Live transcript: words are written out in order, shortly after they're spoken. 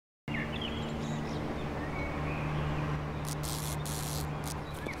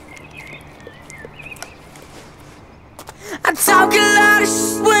I talk a lot of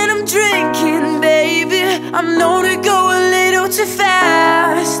shit when I'm drinking, baby. I'm known to go a little too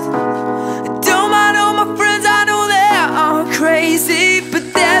fast. Don't mind all my friends, I know they are crazy, but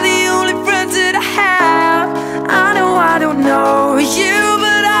they're the only friends that I have. I know I don't know you,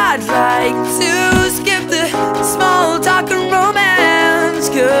 but I'd like to skip the small talk and romance,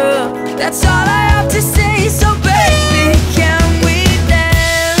 girl. That's all I have to say.